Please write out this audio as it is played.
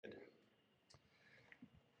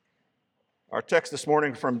Our text this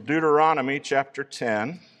morning from Deuteronomy chapter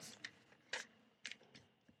 10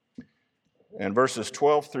 and verses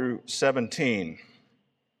 12 through 17.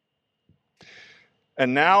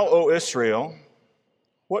 And now, O Israel,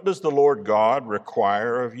 what does the Lord God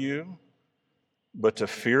require of you but to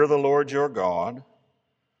fear the Lord your God,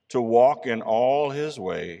 to walk in all his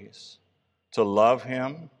ways, to love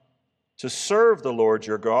him, to serve the Lord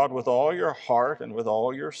your God with all your heart and with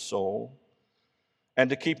all your soul, and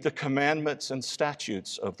to keep the commandments and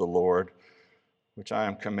statutes of the Lord, which I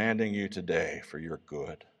am commanding you today for your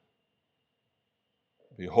good.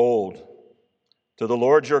 Behold, to the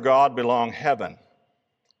Lord your God belong heaven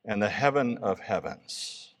and the heaven of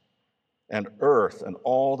heavens, and earth and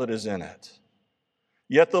all that is in it.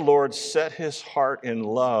 Yet the Lord set his heart in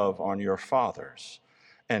love on your fathers,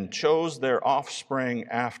 and chose their offspring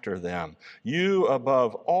after them, you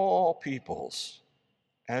above all peoples,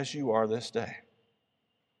 as you are this day.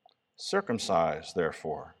 Circumcise,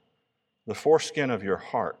 therefore, the foreskin of your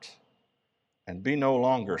heart, and be no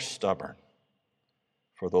longer stubborn.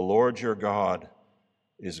 For the Lord your God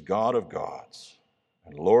is God of gods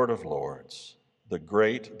and Lord of lords, the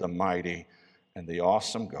great, the mighty, and the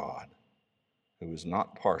awesome God, who is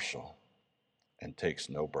not partial and takes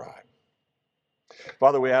no bribe.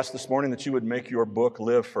 Father, we ask this morning that you would make your book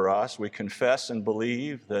live for us. We confess and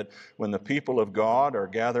believe that when the people of God are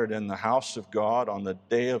gathered in the house of God on the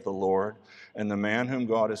day of the Lord, and the man whom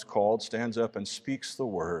God has called stands up and speaks the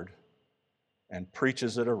word and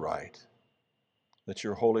preaches it aright, that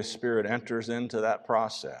your Holy Spirit enters into that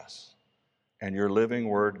process and your living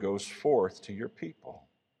word goes forth to your people.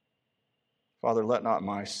 Father, let not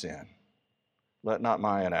my sin, let not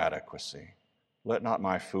my inadequacy, let not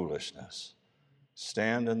my foolishness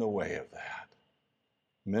stand in the way of that.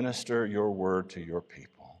 Minister your word to your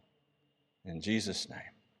people. In Jesus' name,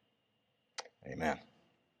 amen.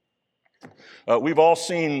 We've all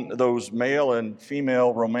seen those male and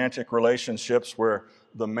female romantic relationships where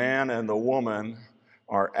the man and the woman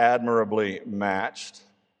are admirably matched,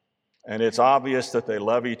 and it's obvious that they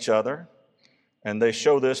love each other, and they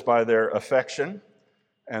show this by their affection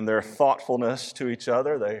and their thoughtfulness to each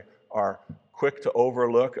other. They are quick to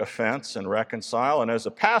overlook offense and reconcile. And as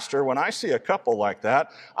a pastor, when I see a couple like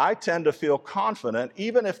that, I tend to feel confident,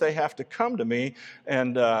 even if they have to come to me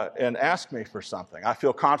and ask me for something. I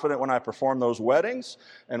feel confident when I perform those weddings,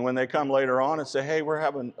 and when they come later on and say, hey, we're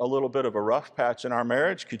having a little bit of a rough patch in our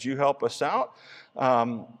marriage, could you help us out?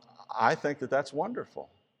 I think that that's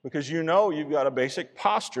wonderful, because you know you've got a basic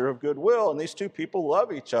posture of goodwill, and these two people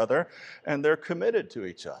love each other, and they're committed to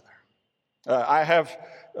each other. I have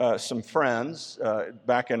some friends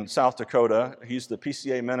back in South Dakota. He's the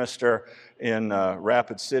PCA minister in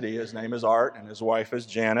Rapid City. His name is Art, and his wife is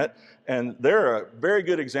Janet. And they're a very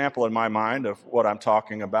good example in my mind of what I'm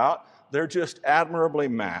talking about. They're just admirably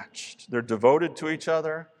matched. They're devoted to each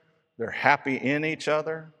other. They're happy in each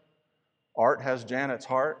other. Art has Janet's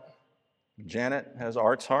heart. Janet has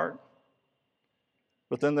Art's heart.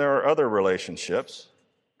 But then there are other relationships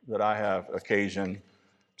that I have occasion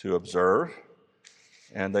to observe,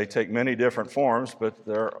 and they take many different forms, but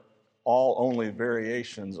they're all only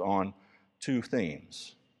variations on two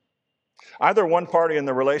themes. Either one party in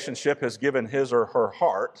the relationship has given his or her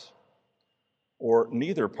heart, or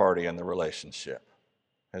neither party in the relationship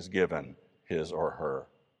has given his or her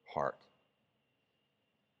heart.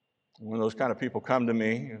 When those kind of people come to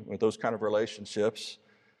me with those kind of relationships,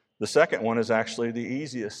 the second one is actually the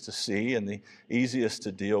easiest to see and the easiest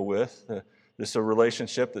to deal with. This is a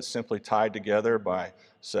relationship that's simply tied together by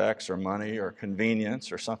sex or money or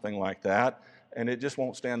convenience or something like that, and it just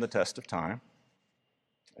won't stand the test of time.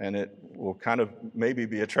 And it will kind of maybe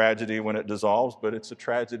be a tragedy when it dissolves, but it's a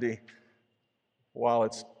tragedy while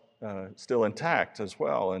it's still intact as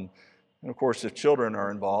well. And of course, if children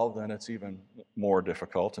are involved, then it's even more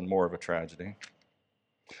difficult and more of a tragedy.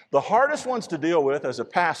 The hardest ones to deal with as a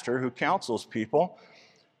pastor who counsels people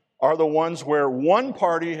are the ones where one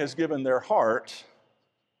party has given their heart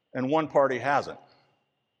and one party hasn't.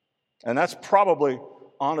 And that's probably,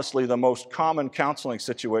 honestly, the most common counseling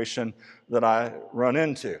situation that I run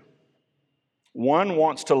into. One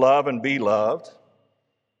wants to love and be loved,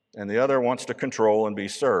 and the other wants to control and be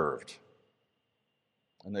served.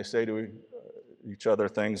 And they say to each other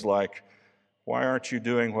things like, why aren't you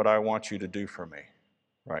doing what I want you to do for me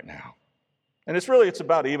right now? And it's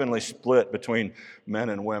about evenly split between men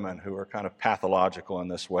and women who are kind of pathological in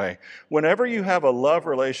this way. Whenever you have a love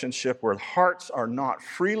relationship where hearts are not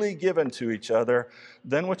freely given to each other,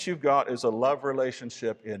 then what you've got is a love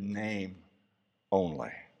relationship in name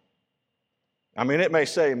only. I mean, it may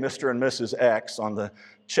say Mr. and Mrs. X on the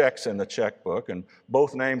checks in the checkbook, and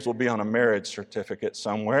both names will be on a marriage certificate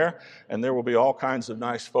somewhere, and there will be all kinds of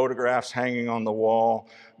nice photographs hanging on the wall,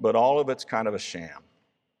 but all of it's kind of a sham.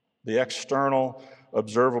 The external,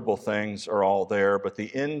 observable things are all there, but the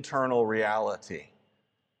internal reality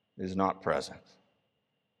is not present.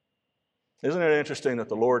 Isn't it interesting that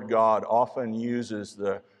the Lord God often uses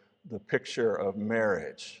the picture of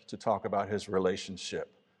marriage to talk about his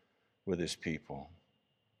relationship with his people?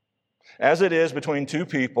 As it is between two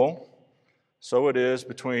people, so it is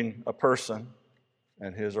between a person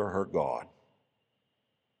and his or her God.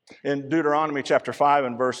 In Deuteronomy chapter 5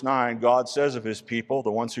 and verse 9, God says of his people,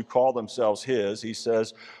 the ones who call themselves his, he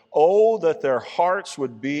says, "Oh, that their hearts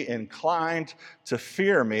would be inclined to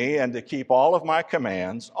fear me and to keep all of my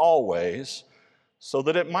commands always, so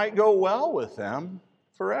that it might go well with them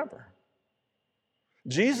forever."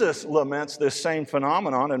 Jesus laments this same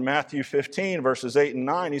phenomenon in Matthew 15, verses 8 and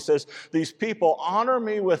 9. He says, "These people honor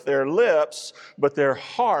me with their lips, but their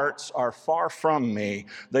hearts are far from me.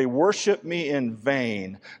 They worship me in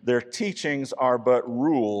vain. Their teachings are but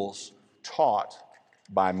rules taught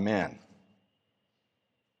by men."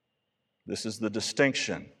 This is the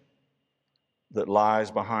distinction that lies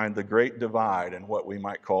behind the great divide in what we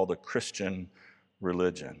might call the Christian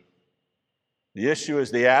religion. The issue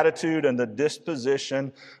is the attitude and the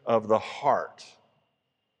disposition of the heart.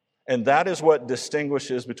 And that is what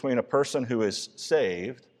distinguishes between a person who is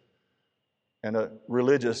saved and a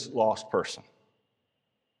religious lost person.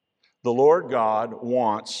 The Lord God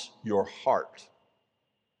wants your heart,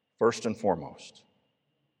 first and foremost.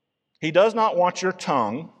 He does not want your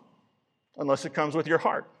tongue unless it comes with your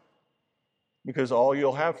heart, because all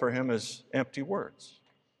you'll have for him is empty words.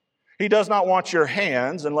 He does not want your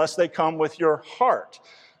hands unless they come with your heart.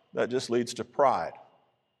 That just leads to pride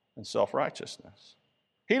and self-righteousness.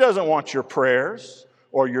 He doesn't want your prayers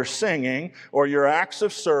or your singing or your acts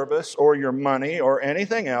of service or your money or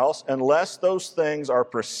anything else unless those things are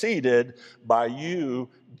preceded by you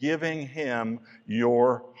giving him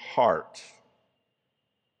your heart.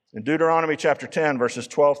 In Deuteronomy chapter 10, verses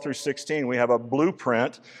 12 through 16, we have a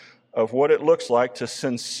blueprint of what it looks like to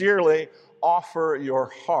sincerely offer your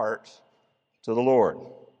heart to the Lord.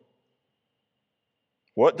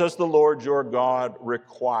 What does the Lord your God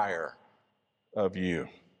require of you?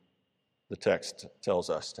 The text tells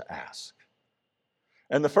us to ask.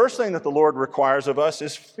 And the first thing that the Lord requires of us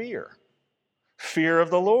is fear. Fear of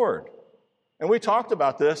the Lord. And we talked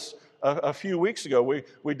about this a few weeks ago.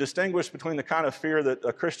 We distinguished between the kind of fear that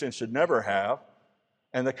a Christian should never have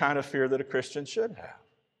and the kind of fear that a Christian should have.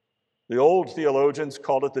 The old theologians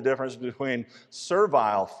called it the difference between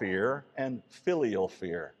servile fear and filial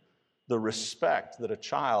fear, the respect that a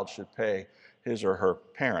child should pay his or her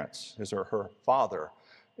parents, his or her father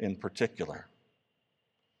in particular.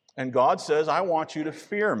 And God says, "I want you to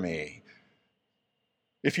fear me."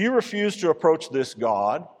 If you refuse to approach this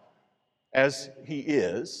God as he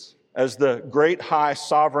is, as the great high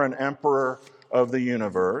sovereign emperor of the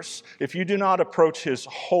universe, if you do not approach his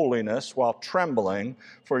holiness while trembling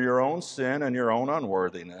for your own sin and your own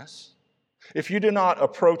unworthiness, if you do not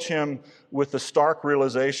approach him with the stark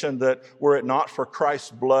realization that were it not for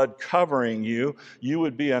Christ's blood covering you, you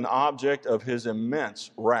would be an object of his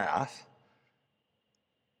immense wrath,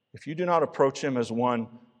 if you do not approach him as one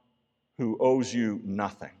who owes you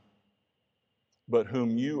nothing, but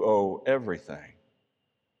whom you owe everything,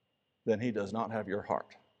 then he does not have your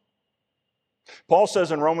heart. Paul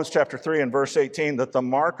says in Romans chapter 3 and verse 18 that the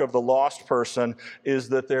mark of the lost person is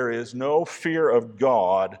that there is no fear of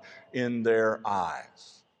God in their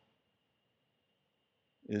eyes.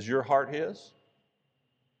 Is your heart his?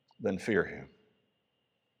 Then fear him.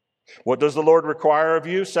 What does the Lord require of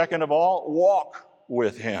you? Second of all, walk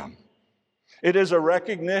with him. It is a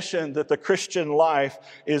recognition that the Christian life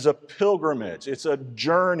is a pilgrimage. It's a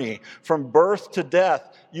journey from birth to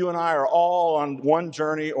death. You and I are all on one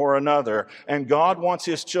journey or another, and God wants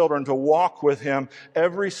his children to walk with him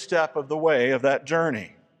every step of the way of that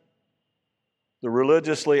journey. The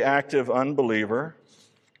religiously active unbeliever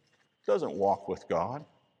doesn't walk with God.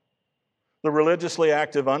 The religiously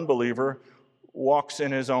active unbeliever walks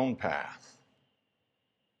in his own path.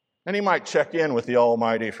 And he might check in with the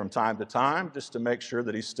Almighty from time to time just to make sure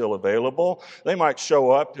that he's still available. They might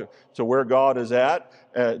show up to where God is at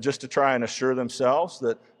just to try and assure themselves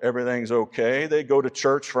that everything's okay. They go to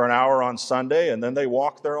church for an hour on Sunday and then they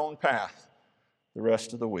walk their own path the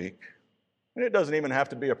rest of the week. And it doesn't even have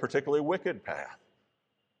to be a particularly wicked path.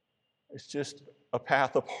 It's just a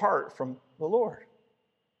path apart from the Lord.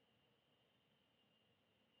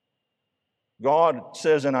 God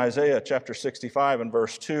says in Isaiah chapter 65 and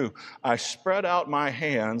verse 2, I spread out my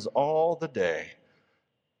hands all the day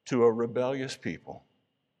to a rebellious people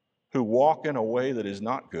who walk in a way that is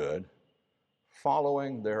not good,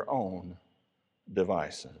 following their own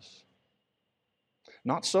devices.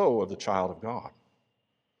 Not so of the child of God.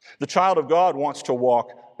 The child of God wants to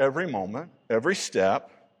walk every moment, every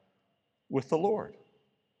step with the Lord.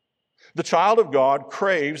 The child of God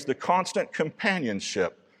craves the constant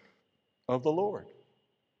companionship of the Lord.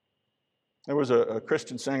 There was a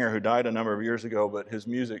Christian singer who died a number of years ago, but his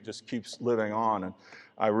music just keeps living on, and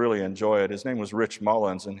I really enjoy it. His name was Rich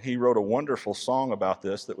Mullins, and he wrote a wonderful song about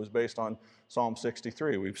this that was based on Psalm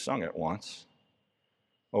 63. We've sung it once.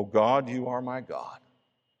 Oh God, you are my God,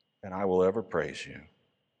 and I will ever praise you.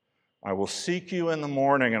 I will seek you in the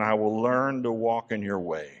morning, and I will learn to walk in your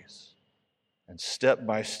ways. And step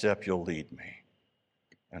by step you'll lead me,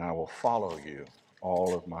 and I will follow you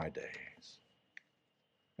all of my days.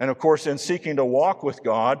 And of course, in seeking to walk with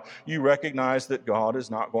God, you recognize that God is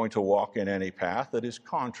not going to walk in any path that is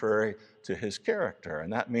contrary to his character.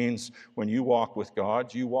 And that means when you walk with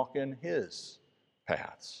God, you walk in his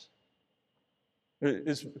paths.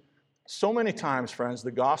 So many times, friends,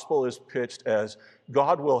 the gospel is pitched as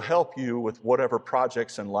God will help you with whatever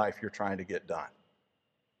projects in life you're trying to get done.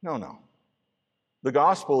 No. The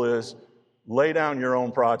gospel is lay down your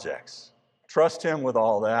own projects. Trust him with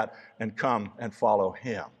all that and come and follow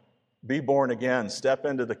him. Be born again, step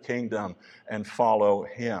into the kingdom and follow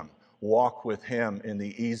him. Walk with him in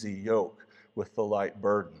the easy yoke with the light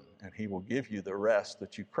burden, and he will give you the rest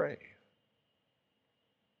that you crave.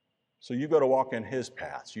 So you got to walk in his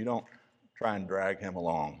paths. You don't try and drag him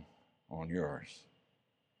along on yours.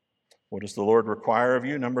 What does the Lord require of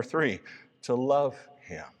you? Number 3, to love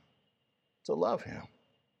him. To love him.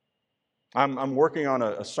 I'm working on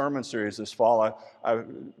a sermon series this fall. I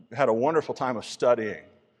had a wonderful time of studying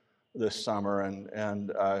this summer and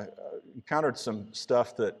encountered some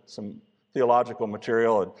theological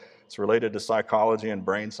material. It's related to psychology and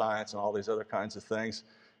brain science and all these other kinds of things.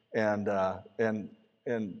 And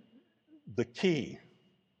the key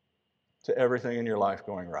to everything in your life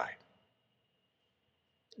going right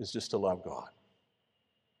is just to love God.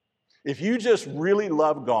 If you just really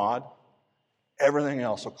love God, everything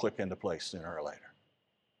else will click into place sooner or later.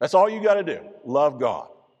 That's all you got to do. Love God.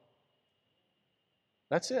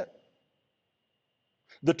 That's it.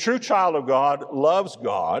 The true child of God loves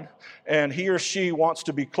God, and he or she wants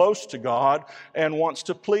to be close to God and wants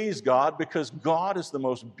to please God because God is the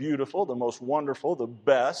most beautiful, the most wonderful, the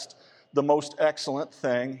best, the most excellent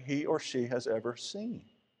thing he or she has ever seen.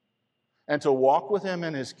 And to walk with him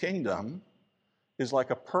in his kingdom is like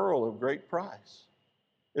a pearl of great price.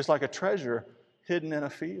 It's like a treasure hidden in a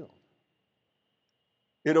field.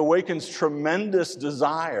 It awakens tremendous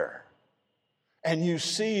desire. And you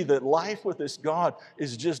see that life with this God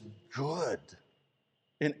is just good.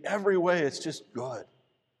 In every way, it's just good.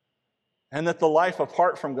 And that the life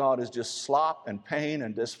apart from God is just slop and pain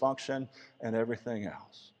and dysfunction and everything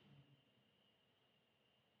else.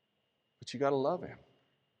 But you got to love him,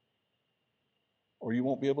 or you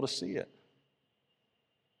won't be able to see it.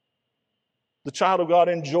 The child of God,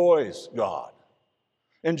 enjoys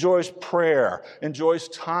prayer, enjoys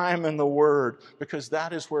time in the Word, because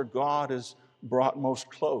that is where God is brought most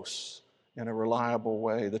close in a reliable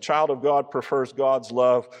way. The child of God prefers God's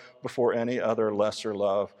love before any other lesser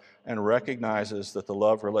love and recognizes that the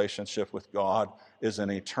love relationship with God is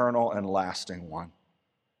an eternal and lasting one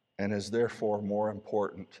and is therefore more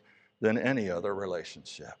important than any other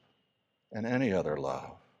relationship and any other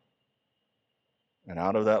love. And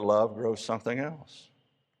out of that love grows something else.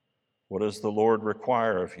 What does the Lord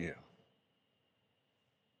require of you?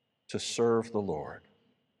 To serve the Lord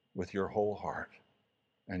with your whole heart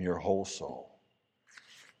and your whole soul,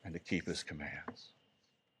 and to keep his commands.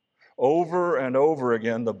 Over and over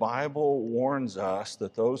again, the Bible warns us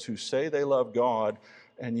that those who say they love God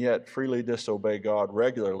and yet freely disobey God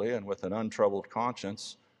regularly and with an untroubled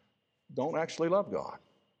conscience don't actually love God.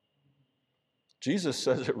 Jesus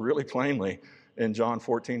says it really plainly in John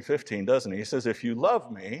 14:15, doesn't he? He says, if you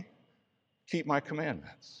love me, keep my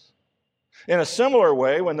commandments. In a similar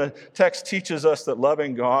way, when the text teaches us that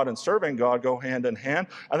loving God and serving God go hand in hand,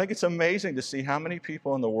 I think it's amazing to see how many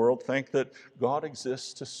people in the world think that God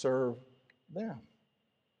exists to serve them,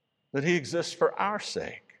 that he exists for our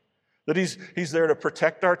sake, that he's there to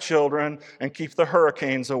protect our children and keep the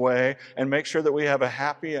hurricanes away and make sure that we have a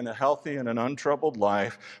happy and a healthy and an untroubled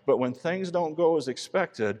life. But when things don't go as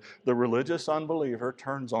expected, the religious unbeliever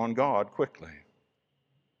turns on God quickly.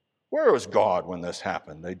 Where was God when this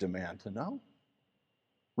happened? They demand to know.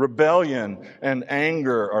 Rebellion and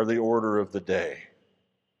anger are the order of the day.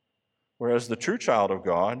 Whereas the true child of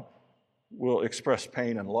God will express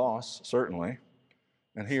pain and loss, certainly,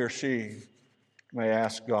 and he or she may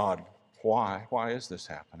ask God, why? Why is this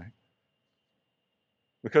happening?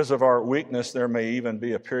 Because of our weakness, there may even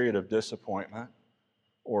be a period of disappointment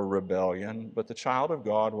or rebellion, but the child of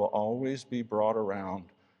God will always be brought around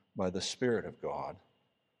by the Spirit of God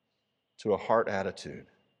to a heart attitude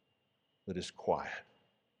that is quiet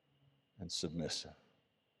and submissive.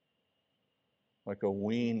 Like a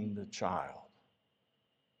weaned child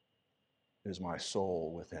is my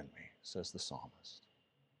soul within me, says the psalmist.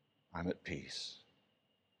 I'm at peace.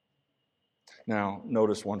 Now,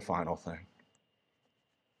 notice one final thing.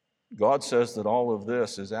 God says that all of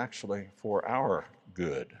this is actually for our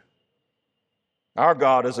good. Our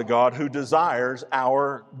God is a God who desires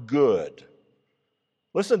our good.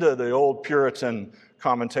 Listen to the old Puritan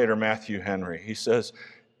commentator Matthew Henry. He says,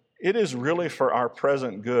 "It is really for our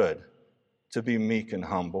present good to be meek and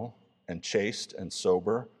humble, and chaste and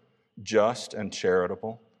sober, just and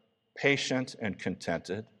charitable, patient and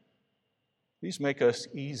contented. These make us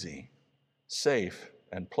easy, safe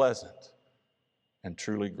and pleasant, and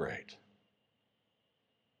truly great."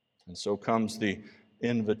 And so comes the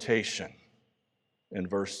invitation in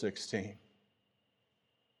verse 16.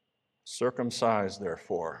 "Circumcise,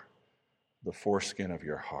 therefore, the foreskin of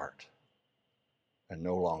your heart, and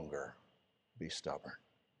no longer be stubborn."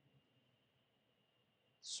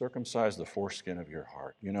 Circumcise the foreskin of your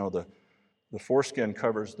heart. You know, the foreskin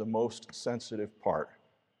covers the most sensitive part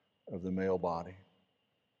of the male body.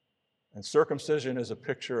 And circumcision is a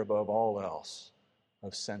picture above all else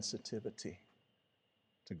of sensitivity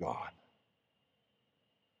to God.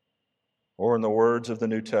 Or in the words of the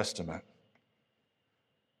New Testament,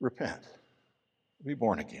 repent, be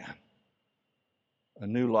born again. A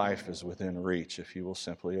new life is within reach if you will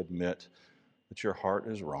simply admit that your heart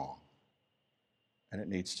is wrong and it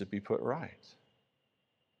needs to be put right.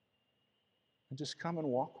 And just come and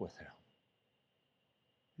walk with Him.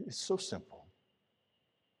 It's so simple.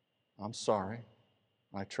 I'm sorry.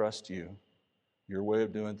 I trust you. Your way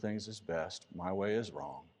of doing things is best. My way is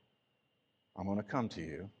wrong. I'm going to come to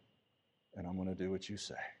you, and I'm going to do what you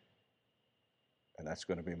say. And that's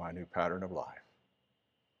going to be my new pattern of life.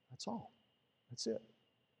 That's all. That's it.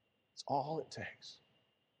 It's all it takes.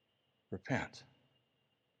 Repent.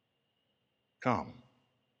 Come.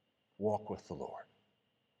 Walk with the Lord.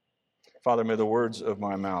 Father, may the words of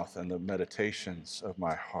my mouth and the meditations of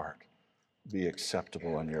my heart be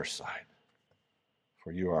acceptable in your sight,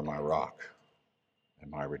 for you are my rock and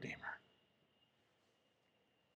my Redeemer.